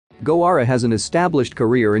Go Ara has an established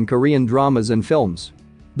career in Korean dramas and films.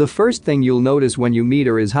 The first thing you'll notice when you meet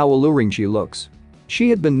her is how alluring she looks.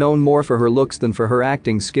 She had been known more for her looks than for her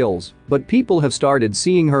acting skills, but people have started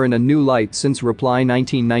seeing her in a new light since Reply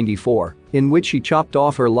 1994, in which she chopped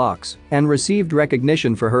off her locks and received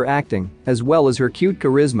recognition for her acting, as well as her cute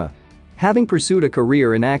charisma. Having pursued a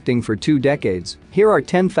career in acting for 2 decades, here are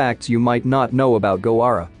 10 facts you might not know about Go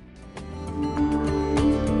Ara.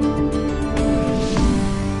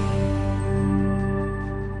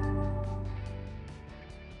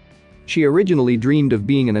 She originally dreamed of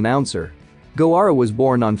being an announcer. Go Ara was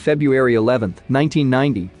born on February 11,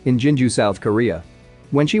 1990, in Jinju, South Korea.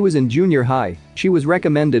 When she was in junior high, she was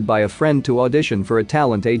recommended by a friend to audition for a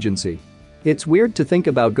talent agency. It's weird to think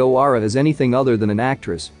about Go Ara as anything other than an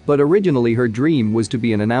actress, but originally her dream was to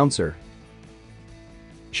be an announcer.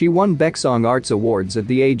 She won Baeksong Arts Awards at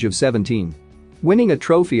the age of 17. Winning a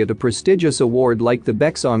trophy at a prestigious award like the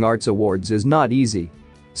Baeksong Arts Awards is not easy.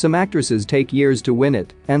 Some actresses take years to win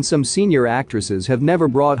it, and some senior actresses have never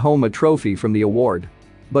brought home a trophy from the award.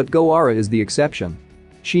 But Go Ara is the exception.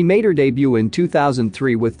 She made her debut in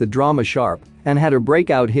 2003 with the drama Sharp and had her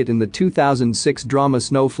breakout hit in the 2006 drama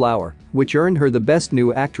Snowflower, which earned her the Best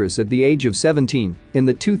New Actress at the age of 17 in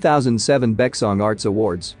the 2007 Baeksong Arts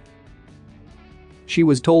Awards. She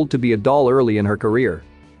was told to be a doll early in her career.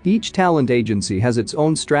 Each talent agency has its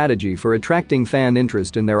own strategy for attracting fan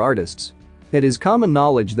interest in their artists. It is common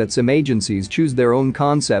knowledge that some agencies choose their own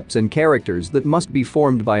concepts and characters that must be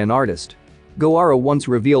formed by an artist. Go Ara once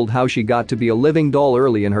revealed how she got to be a living doll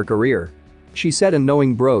early in her career. She said in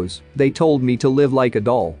Knowing Bros, "They told me to live like a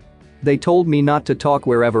doll. They told me not to talk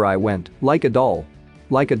wherever I went, like a doll.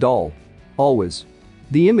 Like a doll. Always."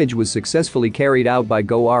 The image was successfully carried out by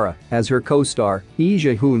Go Ara, as her co-star, Lee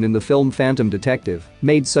Jae-hoon in the film Phantom Detective,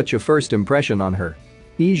 made such a first impression on her.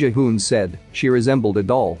 Lee Jae-hoon said, "She resembled a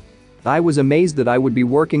doll. I was amazed that I would be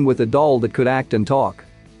working with a doll that could act and talk.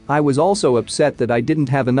 I was also upset that I didn't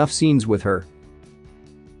have enough scenes with her."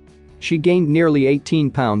 She gained nearly 18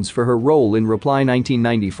 pounds for her role in Reply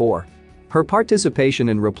 1994. Her participation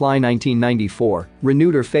in Reply 1994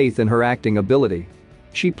 renewed her faith in her acting ability.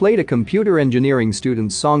 She played a computer engineering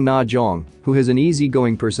student Song Na-jong, who has an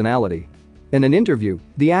easygoing personality. In an interview,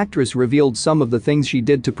 the actress revealed some of the things she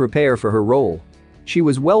did to prepare for her role. She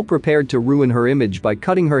was well prepared to ruin her image by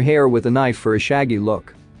cutting her hair with a knife for a shaggy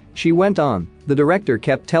look. She went on, "The director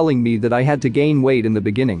kept telling me that I had to gain weight in the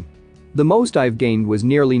beginning. The most I've gained was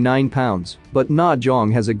nearly 9 pounds, but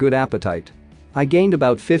Na-jong has a good appetite. I gained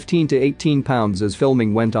about 15 to 18 pounds as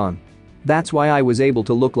filming went on. That's why I was able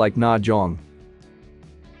to look like Na-jong."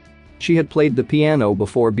 She had played the piano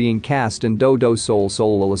before being cast in Do Do Sol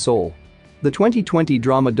Sol La La Sol. The 2020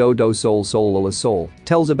 drama Do Do Sol Sol La La Sol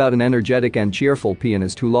tells about an energetic and cheerful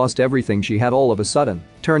pianist who lost everything she had all of a sudden,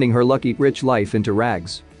 turning her lucky, rich life into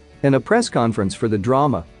rags. In a press conference for the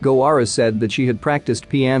drama, Go Ara said that she had practiced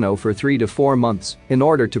piano for 3 to 4 months in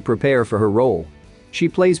order to prepare for her role. She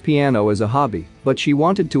plays piano as a hobby, but she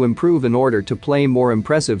wanted to improve in order to play more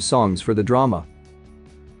impressive songs for the drama.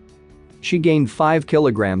 She gained 5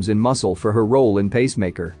 kilograms in muscle for her role in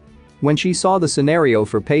Pacemaker. When she saw the scenario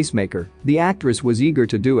for Pacemaker, the actress was eager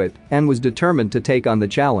to do it and was determined to take on the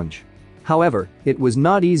challenge. However, it was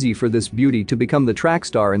not easy for this beauty to become the track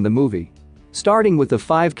star in the movie. Starting with the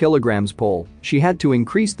 5 kilograms pole, she had to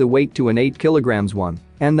increase the weight to an 8 kilograms one,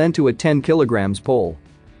 and then to a 10 kilograms pole.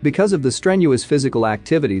 Because of the strenuous physical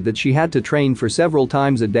activity that she had to train for several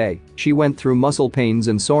times a day, she went through muscle pains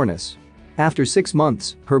and soreness. After 6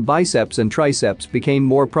 months, her biceps and triceps became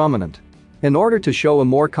more prominent. In order to show a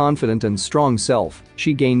more confident and strong self,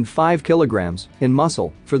 she gained 5 kilograms in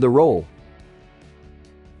muscle for the role.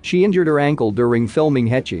 She injured her ankle during filming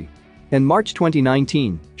Hechi. In March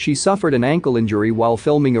 2019, she suffered an ankle injury while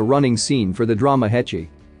filming a running scene for the drama Hechi.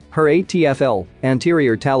 Her ATFL,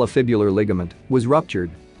 anterior talofibular ligament, was ruptured.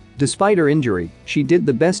 Despite her injury, she did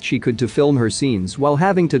the best she could to film her scenes while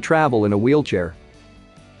having to travel in a wheelchair.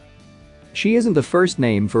 She isn't the first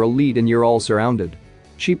name for a lead in You're All Surrounded.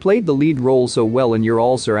 She played the lead role so well in You're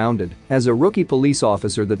All Surrounded as a rookie police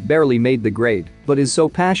officer that barely made the grade but is so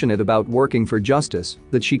passionate about working for justice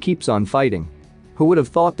that she keeps on fighting. Who would have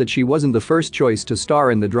thought that she wasn't the first choice to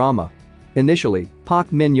star in the drama? Initially,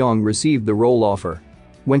 Park Min-young received the role offer.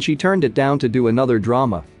 When she turned it down to do another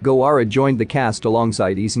drama, Go Ara joined the cast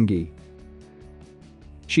alongside Lee Seung-gi.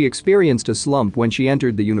 She experienced a slump when she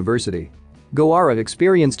entered the university. Go Ara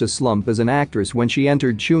experienced a slump as an actress when she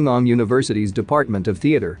entered Chungong University's Department of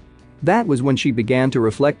Theater. That was when she began to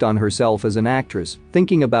reflect on herself as an actress,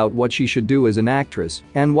 thinking about what she should do as an actress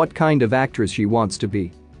and what kind of actress she wants to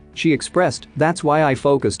be. She expressed, "That's why I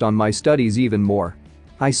focused on my studies even more.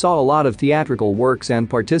 I saw a lot of theatrical works and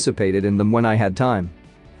participated in them when I had time.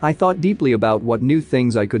 I thought deeply about what new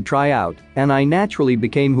things I could try out, and I naturally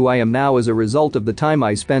became who I am now as a result of the time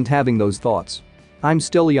I spent having those thoughts. I'm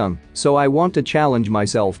still young, so I want to challenge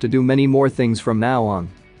myself to do many more things from now on.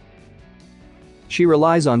 She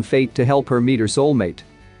relies on fate to help her meet her soulmate.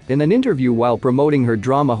 In an interview while promoting her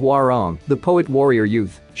drama Hwarang, The Poet Warrior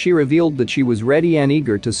Youth, she revealed that she was ready and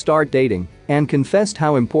eager to start dating and confessed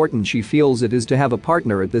how important she feels it is to have a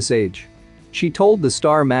partner at this age. She told The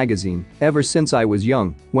Star magazine, "Ever since I was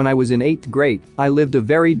young, when I was in 8th grade, I lived a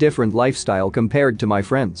very different lifestyle compared to my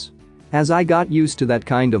friends. As I got used to that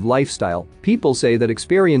kind of lifestyle, people say that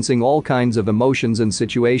experiencing all kinds of emotions and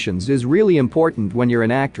situations is really important when you're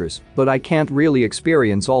an actress, but I can't really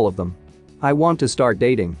experience all of them. I want to start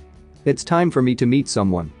dating. It's time for me to meet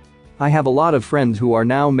someone. I have a lot of friends who are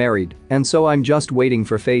now married, and so I'm just waiting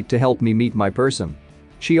for fate to help me meet my person."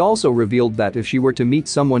 She also revealed that if she were to meet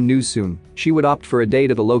someone new soon, she would opt for a date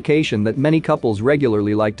at a location that many couples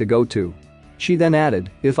regularly like to go to. She then added,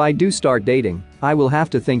 "If I do start dating, I will have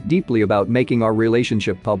to think deeply about making our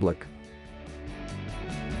relationship public."